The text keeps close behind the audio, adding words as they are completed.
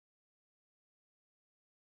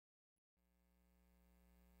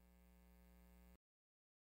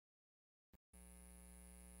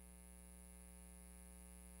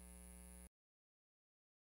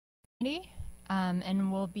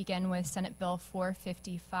And we'll begin with Senate Bill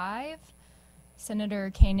 455.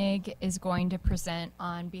 Senator Koenig is going to present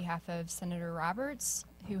on behalf of Senator Roberts,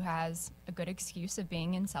 who has a good excuse of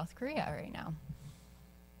being in South Korea right now.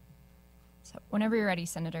 So whenever you're ready,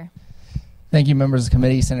 Senator. Thank you, members of the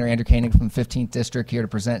committee. Senator Andrew Koenig from the 15th District here to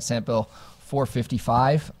present Senate Bill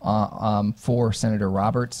 455 for Senator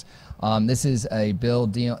Roberts. This is a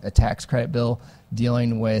bill, a tax credit bill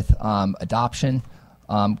dealing with adoption.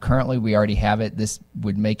 Currently, we already have it. This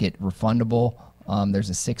would make it refundable. There's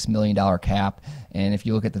a $6 million cap, and if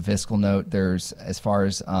you look at the fiscal note, there's, as far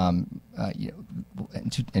as in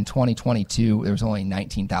 2022, there was only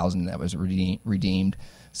 19,000 that was redeemed,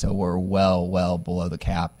 so we're well below the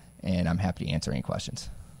cap, and I'm happy to answer any questions.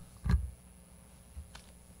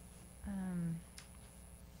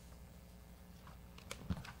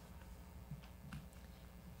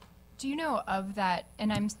 Do you know of that,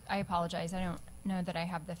 and I apologize, I don't know that I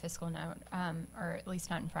have the fiscal note, or at least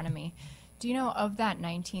not in front of me. Do you know of that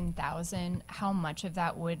 19,000, how much of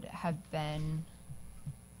that would have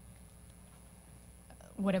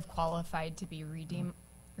qualified to be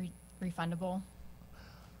refundable?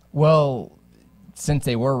 Well, since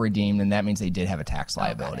they were redeemed, then that means they did have a tax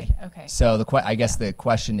liability. Okay. So I guess the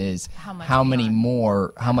question is, how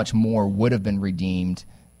much more would have been redeemed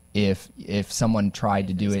if someone tried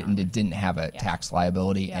to do it and it didn't have a tax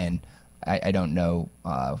liability? And I don't know.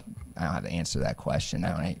 I don't have the answer to that question. I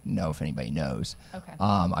don't know if anybody knows. Okay.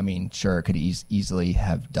 I mean, sure, it could easily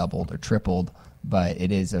have doubled or tripled, but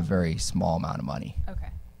it is a very small amount of money. Okay,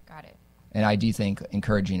 got it. And I do think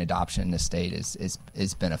encouraging adoption in the state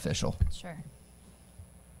is beneficial. Sure.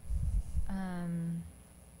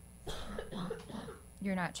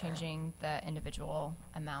 You're not changing the individual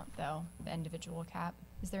amount, though, the individual cap.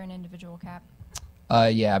 Is there an individual cap?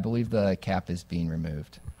 Yeah, I believe the cap is being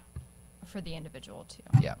removed. For the individual, too?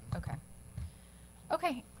 Yeah. Okay.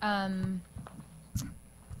 Okay.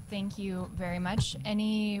 Thank you very much.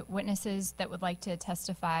 Any witnesses that would like to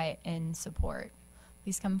testify in support,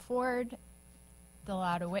 please come forward, fill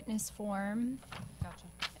out a witness form. Gotcha.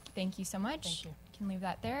 Thank you so much. Thank you. You can leave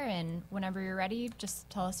that there, and whenever you're ready, just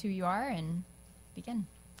tell us who you are and begin.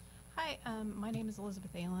 Hi, my name is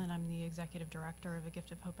Elizabeth Allen. I'm the Executive Director of A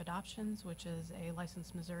Gift of Hope Adoptions, which is a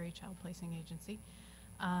licensed Missouri child placing agency.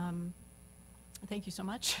 Thank you so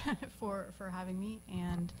much for having me,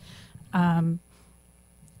 and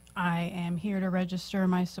I am here to register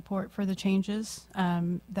my support for the changes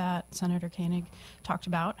that Senator Koenig talked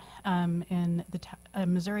about in the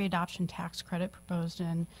Missouri adoption tax credit proposed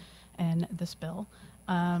in this bill.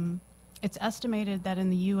 It's estimated that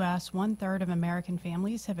in the U.S., 1/3 of American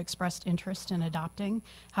families have expressed interest in adopting.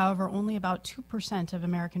 However, only about 2% of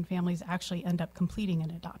American families actually end up completing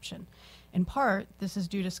an adoption. In part, this is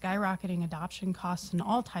due to skyrocketing adoption costs in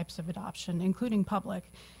all types of adoption, including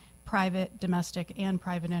public, private, domestic, and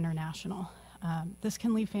private international. This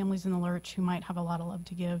can leave families in the lurch who might have a lot of love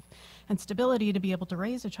to give and stability to be able to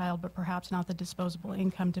raise a child, but perhaps not the disposable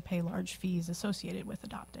income to pay large fees associated with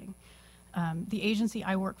adopting. The agency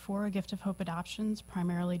I work for, A Gift of Hope Adoptions,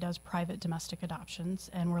 primarily does private domestic adoptions,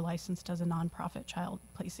 and we're licensed as a nonprofit child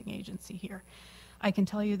placing agency here. I can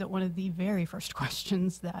tell you that one of the very first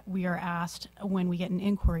questions that we are asked when we get an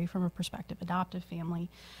inquiry from a prospective adoptive family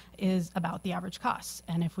is about the average costs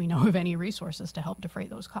and if we know of any resources to help defray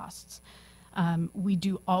those costs. We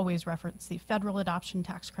do always reference the federal adoption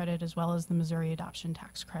tax credit as well as the Missouri adoption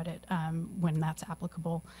tax credit when that's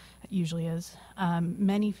applicable. It usually is.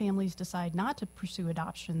 Many families decide not to pursue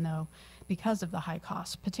adoption, though, because of the high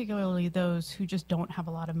costs, particularly those who just don't have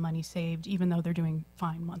a lot of money saved, even though they're doing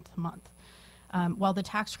fine month to month. While the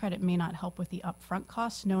tax credit may not help with the upfront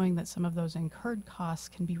costs, knowing that some of those incurred costs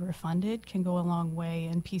can be refunded can go a long way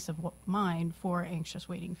in peace of mind for anxious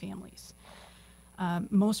waiting families.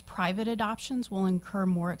 Most private adoptions will incur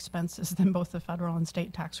more expenses than both the federal and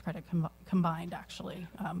state tax credit combined, actually,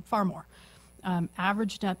 far more.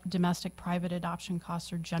 Average domestic private adoption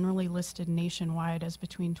costs are generally listed nationwide as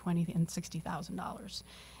between $20,000 and $60,000.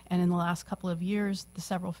 And in the last couple of years, the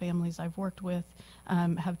several families I've worked with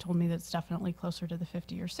have told me that it's definitely closer to the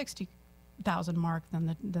 $50,000 or $60,000 mark than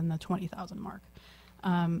the $20,000 mark.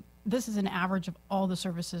 This is an average of all the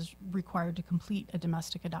services required to complete a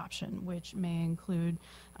domestic adoption, which may include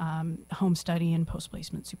home study and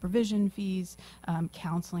post-placement supervision fees,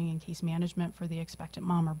 counseling and case management for the expectant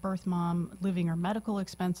mom or birth mom, living or medical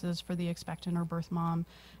expenses for the expectant or birth mom,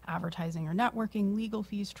 advertising or networking, legal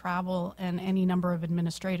fees, travel, and any number of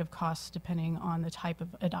administrative costs depending on the type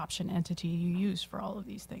of adoption entity you use for all of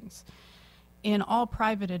these things. In all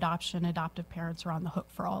private adoption, adoptive parents are on the hook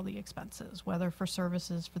for all the expenses, whether for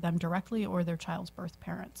services for them directly or their child's birth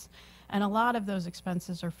parents. And a lot of those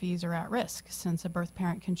expenses or fees are at risk, since a birth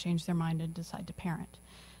parent can change their mind and decide to parent.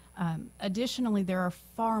 Additionally, there are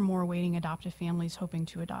far more waiting adoptive families hoping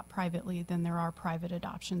to adopt privately than there are private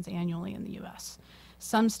adoptions annually in the U.S.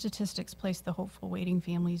 Some statistics place the hopeful waiting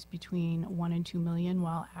families between 1 and 2 million,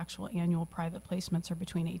 while actual annual private placements are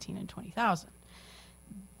between 18 and 20,000.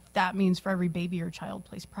 That means for every baby or child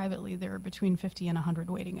placed privately, there are between 50 and 100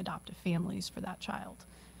 waiting adoptive families for that child.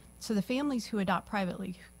 So the families who adopt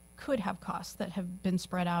privately could have costs that have been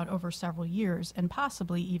spread out over several years and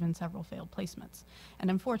possibly even several failed placements. And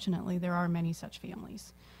unfortunately, there are many such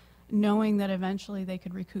families. Knowing that eventually they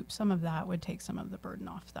could recoup some of that would take some of the burden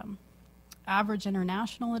off them. Average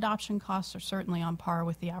international adoption costs are certainly on par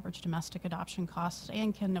with the average domestic adoption costs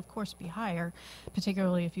and can, of course, be higher,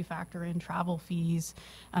 particularly if you factor in travel fees,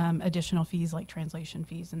 additional fees like translation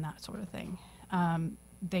fees and that sort of thing.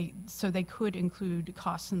 So they could include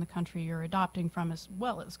costs in the country you're adopting from as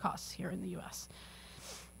well as costs here in the U.S.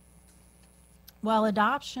 While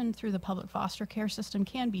adoption through the public foster care system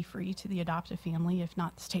can be free to the adoptive family, if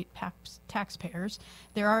not the state taxpayers,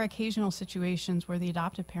 there are occasional situations where the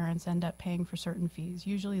adoptive parents end up paying for certain fees,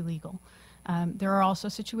 usually legal. There are also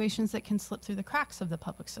situations that can slip through the cracks of the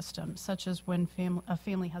public system, such as when a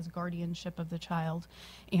family has guardianship of the child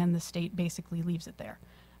and the state basically leaves it there.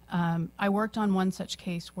 I worked on one such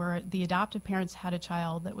case where the adoptive parents had a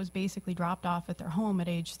child that was basically dropped off at their home at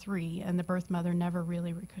age 3, and the birth mother never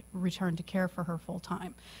really returned to care for her full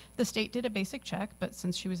time. The state did a basic check, but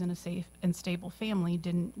since she was in a safe and stable family,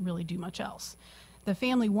 didn't really do much else. The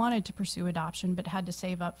family wanted to pursue adoption, but had to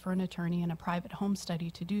save up for an attorney and a private home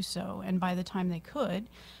study to do so, and by the time they could,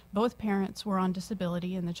 both parents were on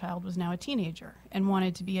disability and the child was now a teenager and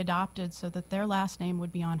wanted to be adopted so that their last name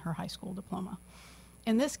would be on her high school diploma.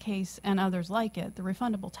 In this case, and others like it, the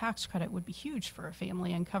refundable tax credit would be huge for a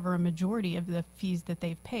family and cover a majority of the fees that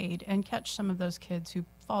they've paid and catch some of those kids who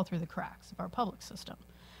fall through the cracks of our public system.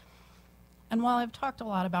 And while I've talked a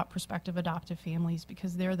lot about prospective adoptive families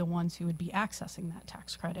because they're the ones who would be accessing that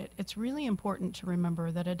tax credit, it's really important to remember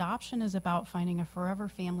that adoption is about finding a forever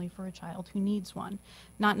family for a child who needs one,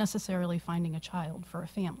 not necessarily finding a child for a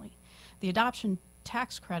family. The adoption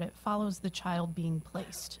tax credit follows the child being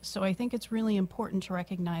placed. So I think it's really important to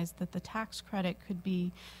recognize that the tax credit could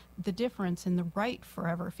be the difference in the right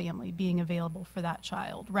forever family being available for that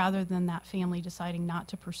child, rather than that family deciding not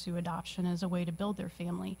to pursue adoption as a way to build their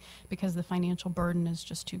family because the financial burden is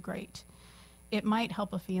just too great. It might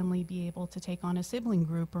help a family be able to take on a sibling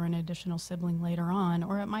group or an additional sibling later on,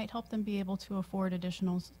 or it might help them be able to afford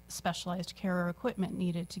additional specialized care or equipment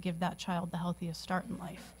needed to give that child the healthiest start in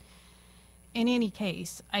life. In any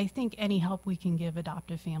case, I think any help we can give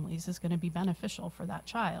adoptive families is going to be beneficial for that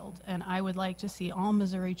child, and I would like to see all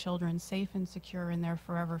Missouri children safe and secure in their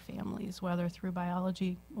forever families, whether through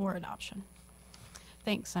biology or adoption.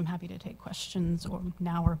 Thanks. I'm happy to take questions or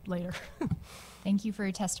now or later. Thank you for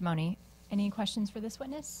your testimony. Any questions for this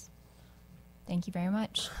witness? Thank you very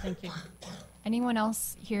much. Thank you. Anyone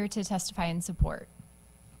else here to testify in support?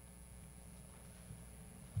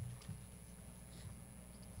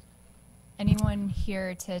 Anyone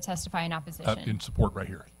here to testify in opposition? In support right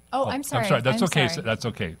here. Oh, I'm sorry. I'm sorry. That's I'm okay. sorry. That's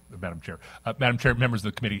okay, Madam Chair. Madam Chair, members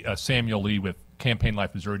of the committee, Samuel Lee with Campaign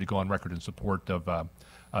Life Missouri to go on record in support of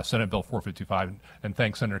Senate Bill 455, and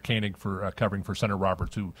thank Senator Koenig for covering for Senator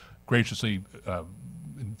Roberts, who graciously,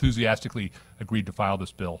 enthusiastically agreed to file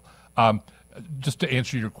this bill. Just to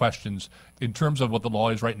answer your questions, in terms of what the law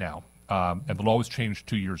is right now, and the law was changed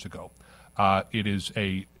 2 years ago, it is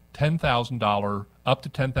a $10,000, up to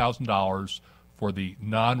 $10,000 for the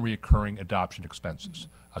non-reoccurring adoption expenses.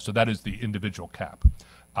 So that is the individual cap.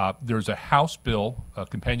 There's a House bill, a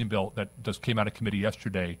companion bill that just came out of committee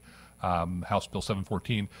yesterday, House Bill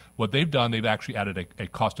 714. What they've done, they've actually added a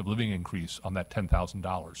cost of living increase on that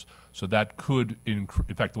 $10,000. So that could, in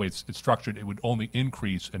fact, the way it's structured, it would only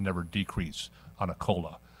increase and never decrease on a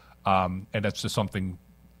COLA. And that's just something,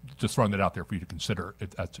 just throwing that out there for you to consider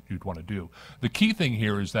if that's what you'd want to do. The key thing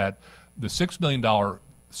here is that the $6 million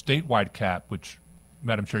statewide cap, which,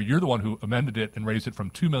 Madam Chair, you're the one who amended it and raised it from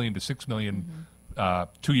 $2 million to $6 million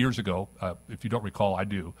 2 years ago. If you don't recall, I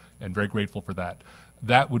do, and very grateful for that.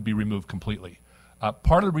 That would be removed completely.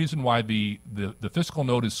 Part of the reason why the fiscal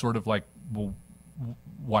note is sort of like, well,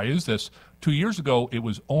 why is this? 2 years ago, it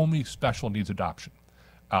was only special needs adoption,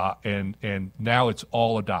 and now it's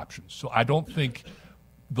all adoptions. So I don't think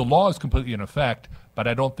the law is completely in effect, but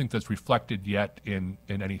I don't think that's reflected yet in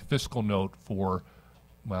any fiscal note for,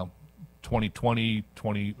 well, 2020,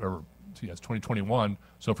 or it's 2021,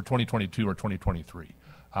 so for 2022 or 2023.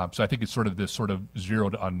 So I think it's sort of this sort of zero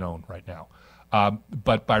to unknown right now.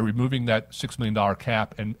 But by removing that $6 million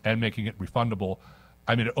cap and making it refundable,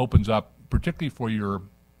 I mean, it opens up, particularly for your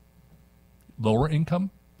lower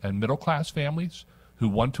income and middle class families who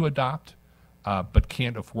want to adopt but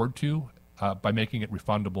can't afford to, by making it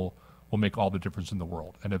refundable will make all the difference in the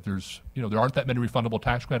world. And if there's, there aren't that many refundable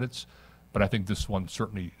tax credits, but I think this one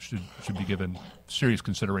certainly should be given serious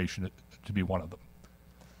consideration to be one of them.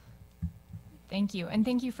 Thank you. And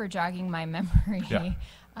thank you for jogging my memory.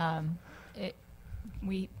 Yeah.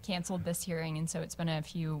 We canceled this hearing, and so it's been a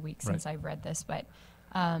few weeks Right. since I've read this, but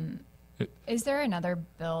is there another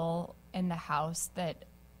bill in the House that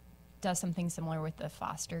does something similar with the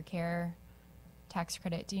foster care tax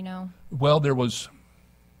credit? Do you know? Well, there was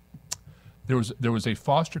a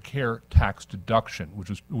foster care tax deduction, which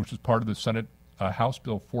was part of the Senate House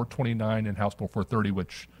Bill 429 and House Bill 430,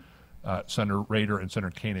 which Senator Rader and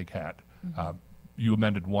Senator Koenig had. Mm-hmm. You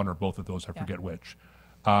amended one or both of those, I forget which.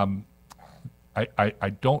 I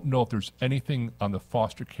don't know if there's anything on the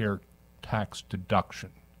foster care tax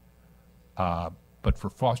deduction, but for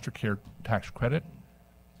foster care tax credit,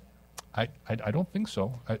 I don't think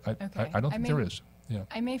so. I don't think there is. Yeah.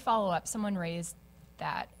 I may follow up. Someone raised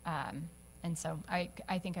that, and so I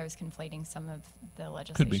think I was conflating some of the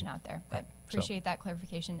legislation out there. But appreciate that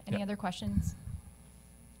clarification. Any other questions?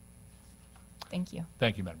 Thank you.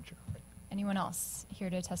 Thank you, Madam Chair. Anyone else here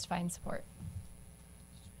to testify in support?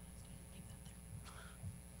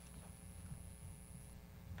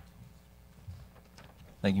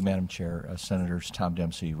 Thank you, Madam Chair. Senators Tom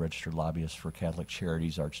Dempsey, registered lobbyist for Catholic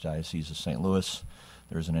Charities, Archdiocese of St. Louis.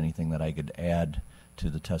 There isn't anything that I could add to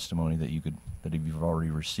the testimony that you've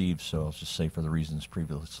already received, so I'll just say for the reasons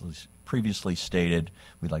previously stated,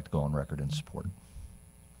 we'd like to go on record in support.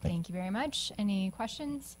 Thank you very much. Any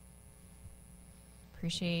questions?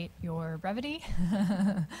 Appreciate your brevity.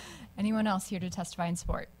 Anyone else here to testify in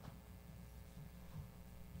support?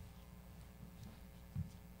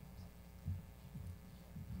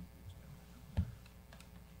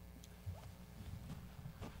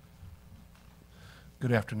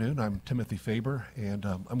 Good afternoon. I'm Timothy Faber, and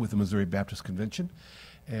I'm with the Missouri Baptist Convention.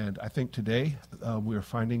 And I think today we're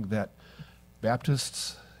finding that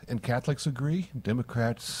Baptists and Catholics agree,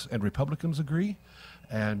 Democrats and Republicans agree,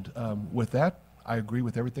 and with that, I agree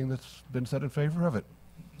with everything that's been said in favor of it.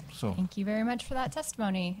 So, Thank you very much for that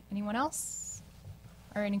testimony. Anyone else?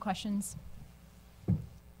 Or any questions?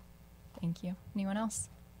 Thank you. Anyone else?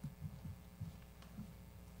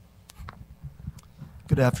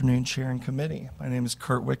 Good afternoon, Chair and Committee. My name is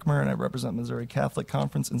Kurt Wickmer, and I represent Missouri Catholic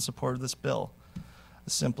Conference in support of this bill.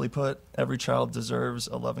 Simply put, every child deserves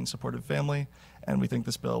a loving, supportive family, and we think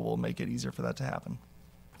this bill will make it easier for that to happen.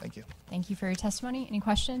 Thank you. Thank you for your testimony. Any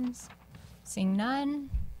questions? Seeing none.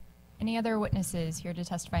 Any other witnesses here to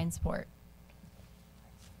testify in support?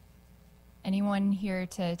 Anyone here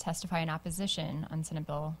to testify in opposition on Senate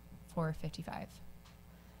Bill 455?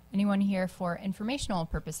 Anyone here for informational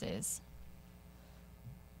purposes?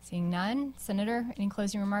 Seeing none. Senator, any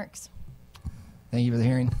closing remarks? Thank you for the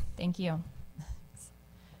hearing. Thank you.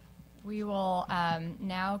 We will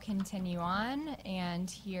now continue on and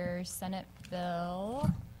hear Senate Bill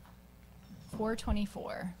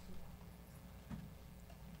 424.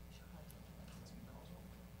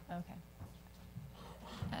 Okay.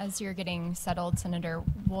 As you're getting settled, Senator,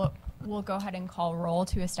 we'll go ahead and call roll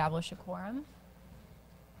to establish a quorum.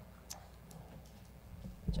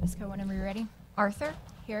 Jessica, whenever you're ready. Arthur,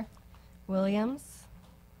 Here. Williams,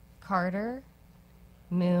 Carter,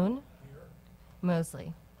 Moon,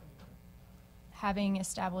 Mosley. Having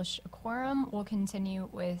established a quorum, we'll continue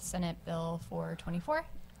with Senate Bill 424.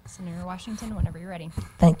 Senator Washington, whenever you're ready.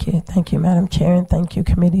 Thank you. Thank you, Madam Chair, and thank you,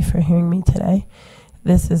 committee, for hearing me today.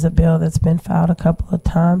 This is a bill that's been filed a couple of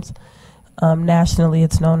times. Nationally,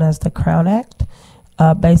 it's known as the Crown Act.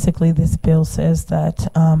 Basically, this bill says that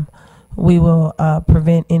we will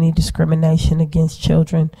prevent any discrimination against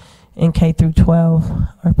children in K through 12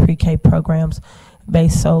 or pre-K programs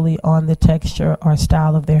based solely on the texture or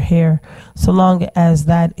style of their hair, so long as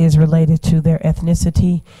that is related to their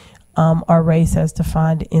ethnicity or race as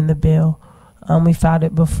defined in the bill. We filed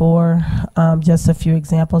it before. Just a few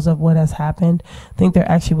examples of what has happened. I think there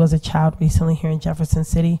actually was a child recently here in Jefferson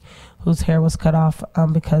City whose hair was cut off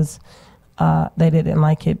because they didn't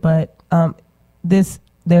like it. But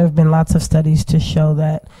there have been lots of studies to show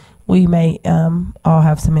that we may all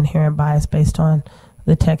have some inherent bias based on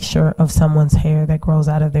the texture of someone's hair that grows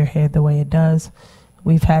out of their head the way it does.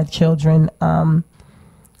 We've had children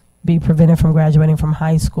be prevented from graduating from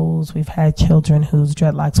high schools. We've had children whose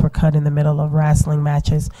dreadlocks were cut in the middle of wrestling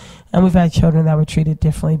matches, and we've had children that were treated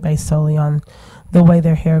differently based solely on the way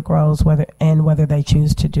their hair grows, whether they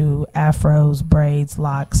choose to do afros, braids,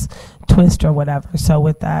 locks, twist, or whatever. So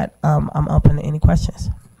with that, I'm open to any questions.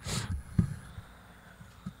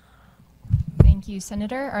 Thank you,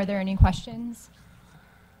 Senator. Are there any questions?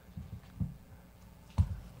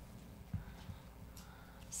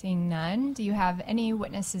 Seeing none, do you have any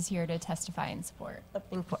witnesses here to testify in support?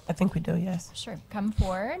 I think we do, yes. Sure, come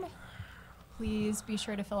forward. Please be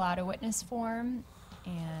sure to fill out a witness form,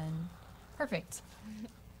 and perfect.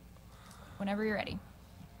 Whenever you're ready.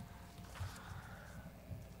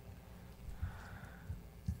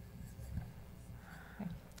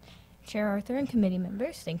 Chair Arthur and committee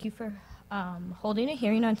members, thank you for holding a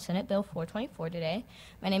hearing on Senate Bill 424 today.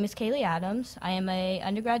 My name is Kaylee Adams. I am an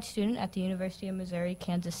undergrad student at the University of Missouri,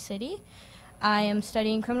 Kansas City. I am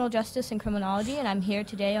studying criminal justice and criminology, and I'm here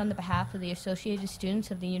today on the behalf of the Associated Students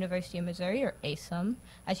of the University of Missouri, or ASUM,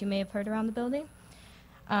 as you may have heard around the building.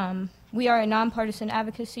 We are a nonpartisan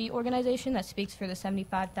advocacy organization that speaks for the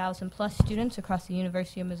 75,000 plus students across the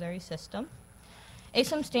University of Missouri system.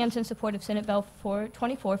 ASUM stands in support of Senate Bill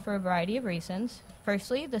 424 for a variety of reasons.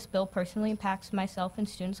 Firstly, this bill personally impacts myself and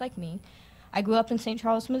students like me. I grew up in St.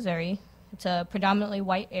 Charles, Missouri. It's a predominantly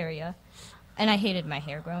white area, and I hated my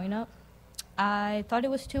hair growing up. I thought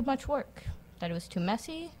it was too much work, that it was too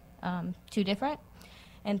messy, too different.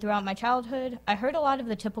 And throughout my childhood, I heard a lot of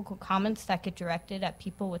the typical comments that get directed at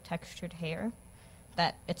people with textured hair,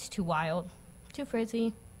 that it's too wild, too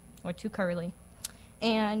frizzy, or too curly.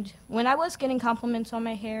 And when I was getting compliments on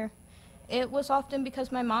my hair, it was often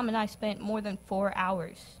because my mom and I spent more than 4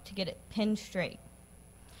 hours to get it pinned straight.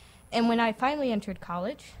 And when I finally entered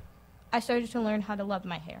college, I started to learn how to love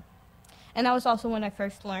my hair. And that was also when I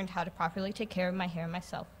first learned how to properly take care of my hair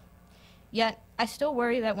myself. Yet, I still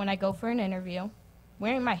worry that when I go for an interview,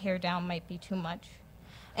 wearing my hair down might be too much.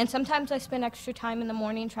 And sometimes I spend extra time in the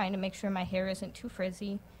morning trying to make sure my hair isn't too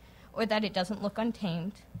frizzy or that it doesn't look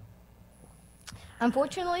untamed.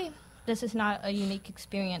 Unfortunately, this is not a unique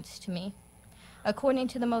experience to me. According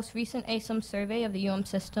to the most recent ASUM survey of the UM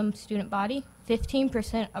system student body,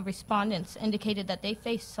 15% of respondents indicated that they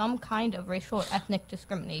face some kind of racial or ethnic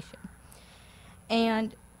discrimination,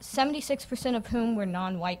 and 76% of whom were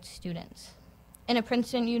non-white students. In a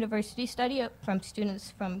Princeton University study from students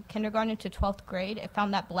from kindergarten to 12th grade, it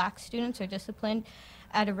found that black students are disciplined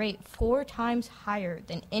at a rate 4 times higher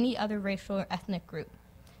than any other racial or ethnic group.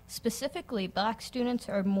 Specifically, black students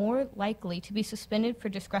are more likely to be suspended for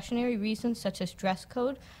discretionary reasons such as dress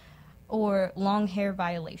code or long hair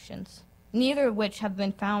violations, neither of which have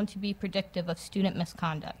been found to be predictive of student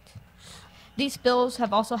misconduct. These bills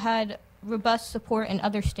have also had robust support in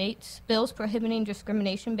other states. Bills prohibiting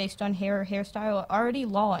discrimination based on hair or hairstyle are already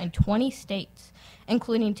law in 20 states,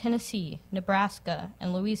 including Tennessee, Nebraska,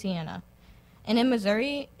 and Louisiana. And in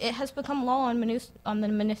Missouri, it has become law on the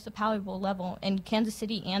municipality level in Kansas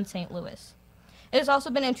City and St. Louis. It has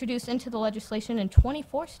also been introduced into the legislation in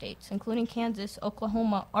 24 states, including Kansas,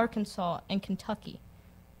 Oklahoma, Arkansas, and Kentucky.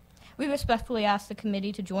 We respectfully ask the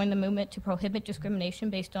committee to join the movement to prohibit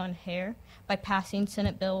discrimination based on hair by passing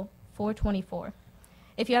Senate Bill 424.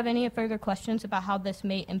 If you have any further questions about how this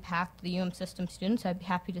may impact the UM system students, I'd be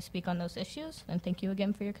happy to speak on those issues, and thank you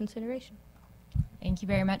again for your consideration. Thank you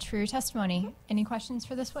very much for your testimony. Any questions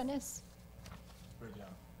for this witness?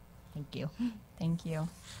 Thank you. Thank you.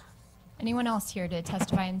 Anyone else here to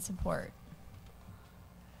testify in support?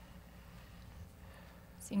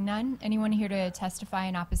 Seeing none. Anyone here to testify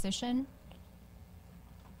in opposition?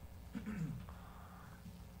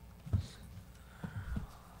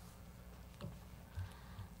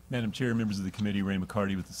 Madam Chair, members of the committee, Ray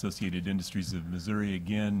McCarty with Associated Industries of Missouri,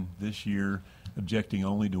 again this year objecting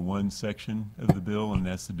only to one section of the bill, and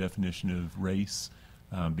that's the definition of race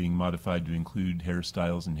being modified to include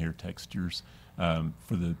hairstyles and hair textures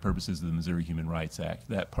for the purposes of the Missouri Human Rights Act.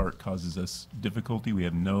 That part causes us difficulty. We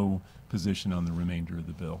have no position on the remainder of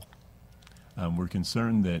the bill. We're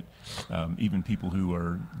concerned that even people who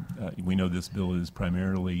are, we know this bill is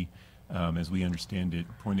primarily as we understand it,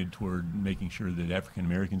 pointed toward making sure that African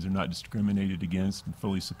Americans are not discriminated against, and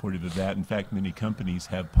fully supportive of that. In fact, many companies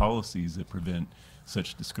have policies that prevent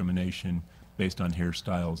such discrimination based on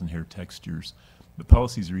hairstyles and hair textures. The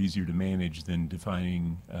policies are easier to manage than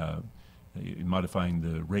modifying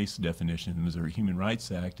the race definition of the Missouri Human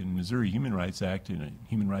Rights Act. And the Missouri Human Rights Act, and the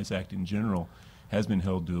Human Rights Act in general, has been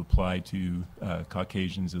held to apply to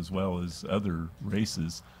Caucasians as well as other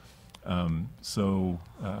races.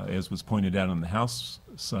 As was pointed out on the House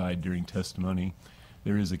side during testimony,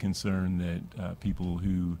 there is a concern that people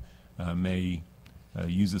who may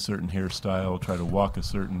use a certain hairstyle, try to walk a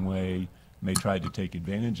certain way, may try to take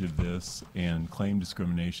advantage of this and claim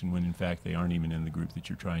discrimination when in fact they aren't even in the group that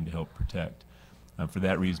you're trying to help protect. For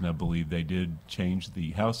that reason, I believe they did change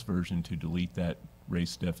the House version to delete that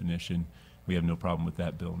race definition. We have no problem with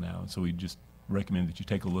that bill now. So we just recommend that you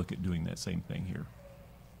take a look at doing that same thing here.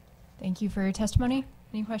 Thank you for your testimony.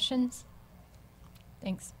 Any questions?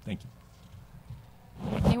 Thanks. Thank you.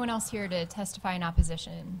 Anyone else here to testify in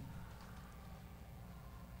opposition?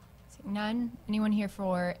 Seeing none. Anyone here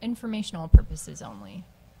for informational purposes only?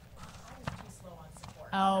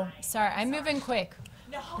 Oh, sorry. I'm moving quick.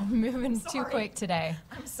 No, I'm moving too quick today.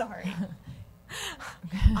 I'm sorry.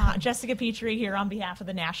 Jessica Petrie here on behalf of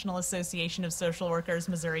the National Association of Social Workers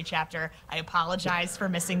Missouri chapter. I apologize for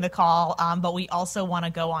missing the call, but we also want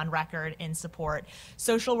to go on record in support.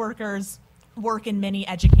 Social workers work in many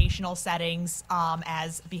educational settings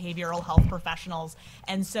as behavioral health professionals,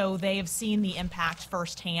 and so they have seen the impact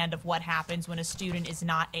firsthand of what happens when a student is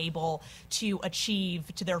not able to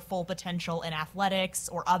achieve to their full potential in athletics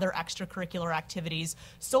or other extracurricular activities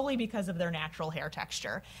solely because of their natural hair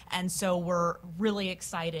texture. And so we're really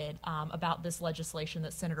excited about this legislation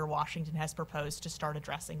that Senator Washington has proposed to start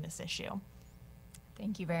addressing this issue.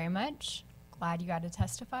 Thank you very much. Glad you got to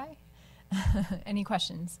testify. Any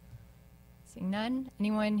questions? Seeing none.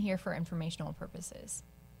 Anyone here for informational purposes?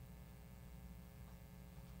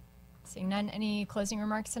 Seeing none. Any closing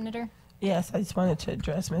remarks, Senator? Yes, I just wanted to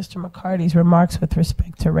address Mr. McCarty's remarks with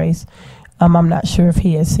respect to race. I'm not sure if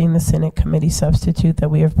he has seen the Senate committee substitute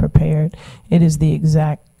that we have prepared. It is the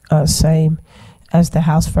exact same as the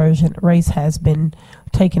House version. Race has been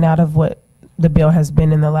taken out of what the bill has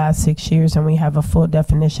been in the last 6 years, and we have a full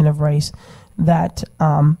definition of race that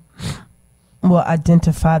will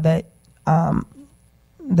identify that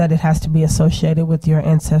that it has to be associated with your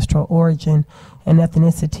ancestral origin and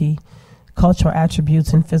ethnicity, cultural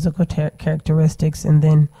attributes, and physical characteristics. And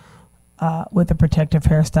then with the protective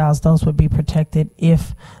hairstyles, those would be protected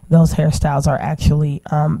if those hairstyles are actually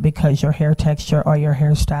because your hair texture or your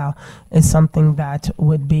hairstyle is something that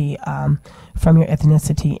would be from your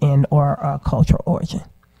ethnicity and or cultural origin.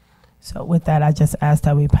 So with that, I just ask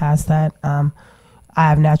that we pass that. I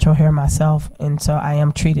have natural hair myself, and so I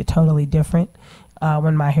am treated totally different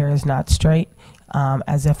when my hair is not straight,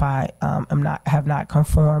 as if I have not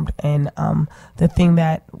conformed. And the thing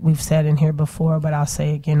that we've said in here before, but I'll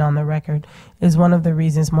say again on the record, is one of the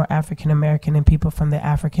reasons more African American and people from the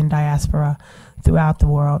African diaspora throughout the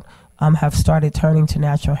world have started turning to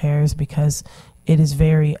natural hair is because it is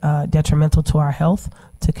very detrimental to our health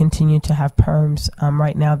to continue to have perms.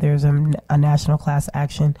 Right now there's a national class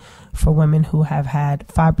action for women who have had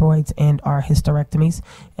fibroids and or hysterectomies,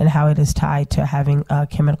 and how it is tied to having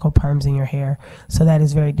chemical perms in your hair. So that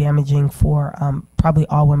is very damaging for probably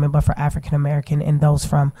all women, but for African American and those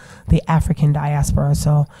from the African diaspora,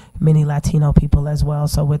 so many Latino people as well.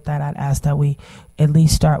 So with that, I'd ask that we at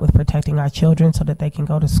least start with protecting our children so that they can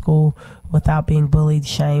go to school without being bullied,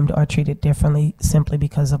 shamed, or treated differently simply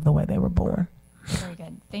because of the way they were born. Very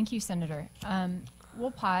good. Thank you, Senator.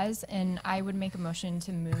 We'll pause, and I would make a motion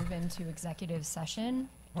to move into executive session.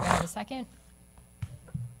 Do I have a second?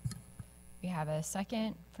 We have a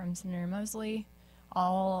second from Senator Mosley.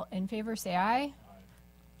 All in favor, say aye.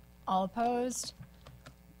 All opposed?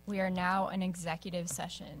 We are now in executive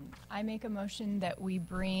session. I make a motion that we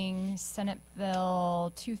bring Senate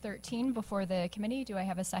Bill 213 before the committee. Do I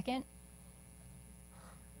have a second?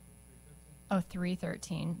 Oh,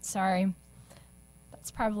 313. Sorry. That's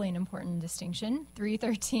probably an important distinction.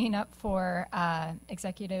 313 up for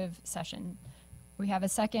executive session. We have a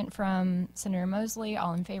second from Senator Mosley.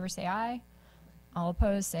 All in favor say aye. All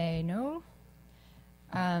opposed say no.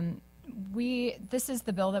 This is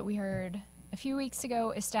the bill that we heard a few weeks ago,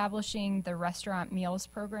 establishing the restaurant meals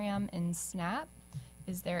program in SNAP.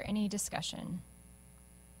 Is there any discussion?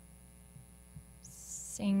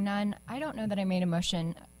 Seeing none, I don't know that I made a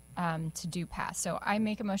motion to do pass. So I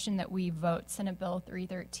make a motion that we vote Senate Bill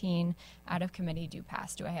 313 out of committee do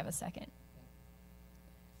pass. Do I have a second?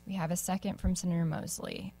 We have a second from Senator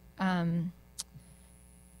Mosley.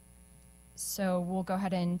 So we'll go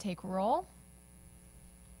ahead and take roll.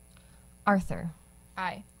 Arthur.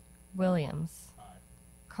 Aye. Williams.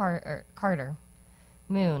 Aye. Carter.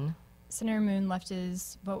 Moon. Senator Moon left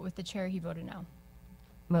his vote with the chair. He voted no.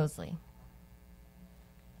 Mosley.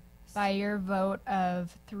 By your vote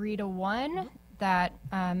of 3-1, that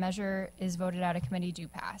measure is voted out of committee do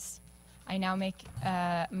pass. I now make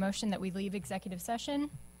a motion that we leave executive session.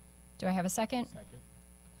 Do I have a second? Second.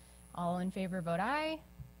 All in favor vote aye.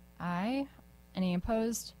 Aye. Any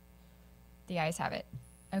opposed? The ayes have it.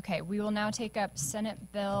 Okay, we will now take up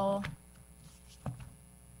Senate Bill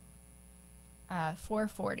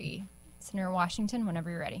 440. Senator Washington, whenever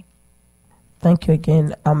you're ready. Thank you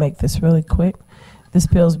again. I'll make this really quick. This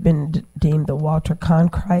bill's been deemed the Walter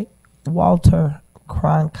Cronkite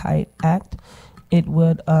Act. It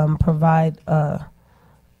would provide a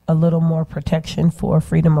little more protection for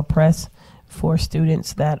freedom of press for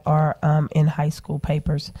students that are in high school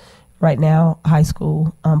papers. Right now, high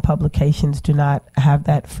school publications do not have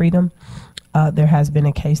that freedom. There has been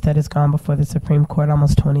a case that has gone before the Supreme Court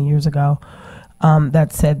almost 20 years ago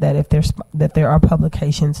that said that if there are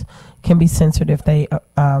publications can be censored if they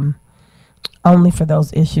only for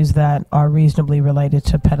those issues that are reasonably related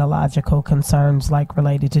to pedagogical concerns, like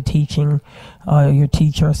related to teaching your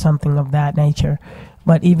teacher or something of that nature.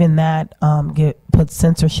 But even that puts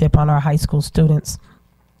censorship on our high school students.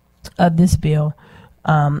 This bill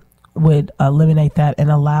would eliminate that and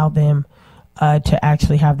allow them to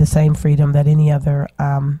actually have the same freedom that any other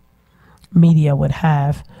media would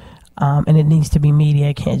have. And it needs to be media.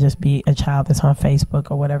 It can't just be a child that's on Facebook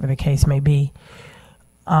or whatever the case may be.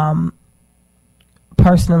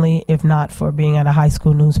 Personally, if not for being at a high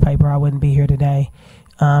school newspaper, I wouldn't be here today.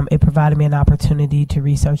 It provided me an opportunity to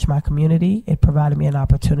research my community. It provided me an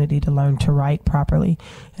opportunity to learn to write properly.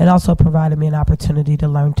 It also provided me an opportunity to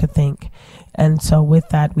learn to think. And so with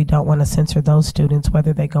that, we don't want to censor those students,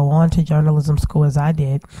 whether they go on to journalism school as I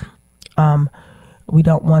did. We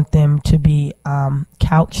don't want them to be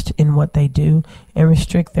couched in what they do and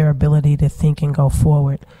restrict their ability to think and go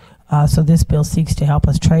forward. So this bill seeks to help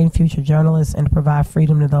us train future journalists and to provide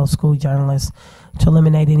freedom to those school journalists to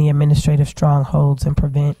eliminate any administrative strongholds and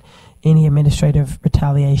prevent any administrative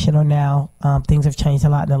retaliation, or now things have changed a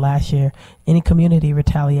lot in the last year, any community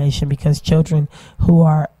retaliation, because children who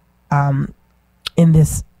are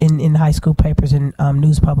in high school papers and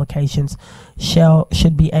news publications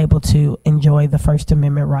should be able to enjoy the First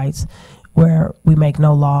Amendment rights, where we make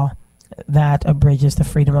no law that abridges the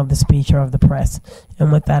freedom of the speech or of the press.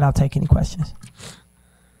 And with that, I'll take any questions.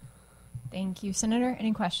 Thank you, Senator.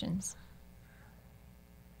 Any questions?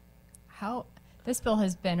 This bill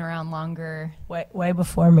has been around longer. Way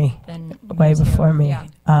before me. Way you. before me. Yeah.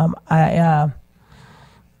 I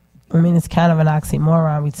mean, it's kind of an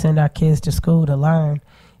oxymoron. We'd send our kids to school to learn,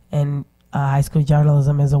 and high school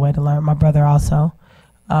journalism is a way to learn. My brother also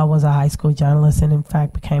was a high school journalist, and in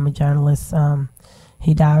fact became a journalist.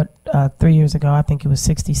 He died 3 years ago. I think he was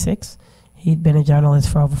 66. He'd been a journalist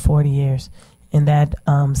for over 40 years, and that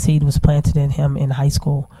seed was planted in him in high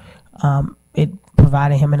school. It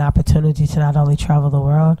provided him an opportunity to not only travel the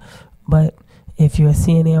world, but if you're a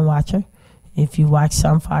CNN watcher, if you watch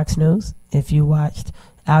some Fox News, if you watched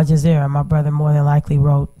Al Jazeera, my brother more than likely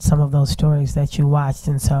wrote some of those stories that you watched.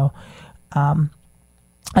 And so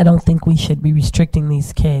I don't think we should be restricting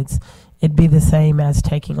these kids. It'd be the same as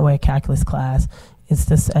taking away a calculus class. It's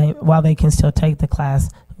the same. While they can still take the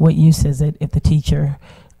class, what use is it if the teacher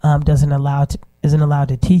isn't allowed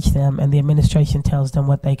to teach them, and the administration tells them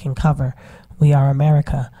what they can cover? We are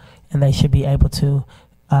America, and they should be able to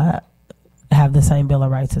have the same Bill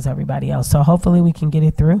of Rights as everybody else. So hopefully we can get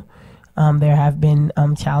it through. There have been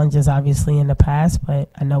challenges, obviously, in the past, but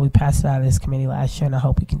I know we passed it out of this committee last year, and I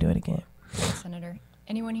hope we can do it again. Senator,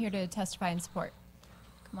 anyone here to testify in support?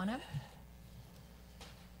 Come on up.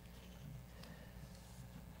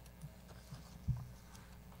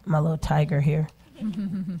 My little tiger here.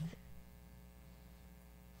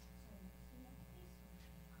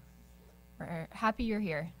 We're happy you're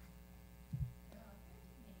here.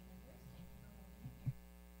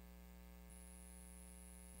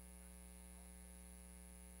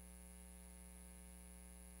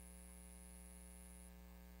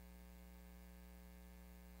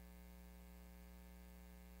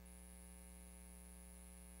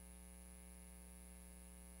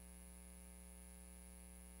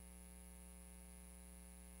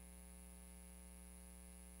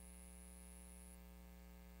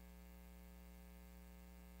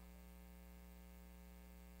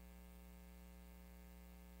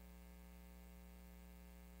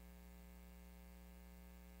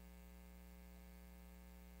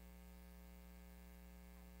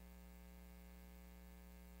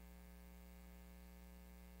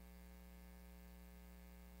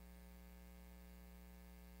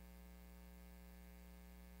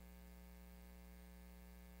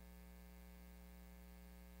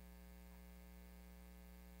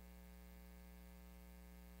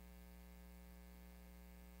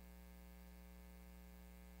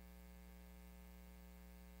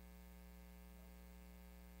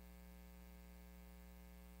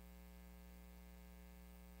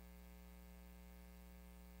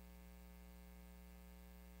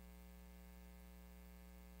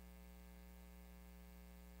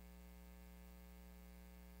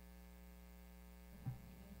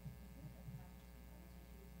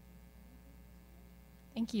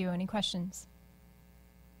 Thank you. Any questions?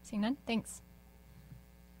 Seeing none? Thanks.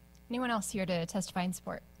 Anyone else here to testify in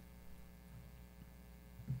support?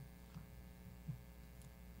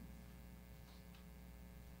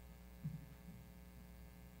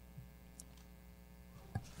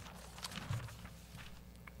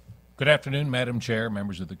 Good afternoon, Madam Chair,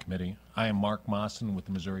 members of the committee. I am Mark Mawson with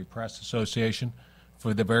the Missouri Press Association.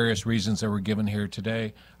 For the various reasons that were given here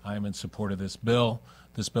today, I am in support of this bill.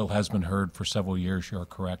 This bill has been heard for several years, you're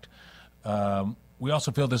correct. We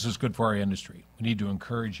also feel this is good for our industry. We need to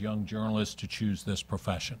encourage young journalists to choose this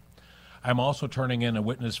profession. I'm also turning in a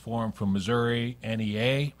witness form from Missouri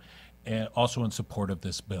NEA, and also in support of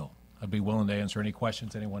this bill. I'd be willing to answer any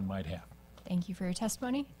questions anyone might have. Thank you for your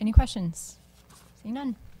testimony. Any questions? Seeing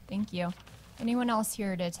none. Thank you. Anyone else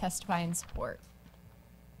here to testify in support?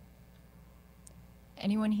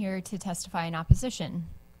 Anyone here to testify in opposition?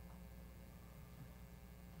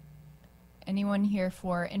 Anyone here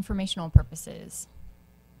for informational purposes?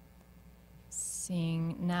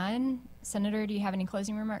 Seeing none. Senator, do you have any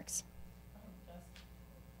closing remarks?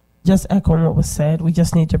 Just echoing what was said, we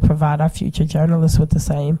just need to provide our future journalists with the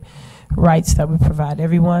same rights that we provide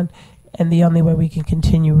everyone. And the only way we can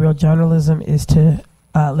continue real journalism is to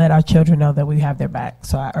let our children know that we have their back.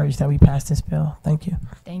 So I urge that we pass this bill. Thank you.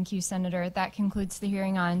 Thank you, Senator. That concludes the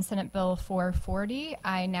hearing on Senate Bill 440.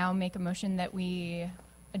 I now make a motion that we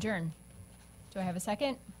adjourn. Do I have a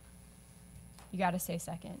second? You got to say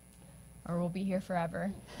second, or we'll be here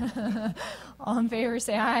forever. All in favor,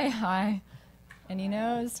 say aye. Aye. Any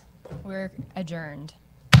noes? We're adjourned.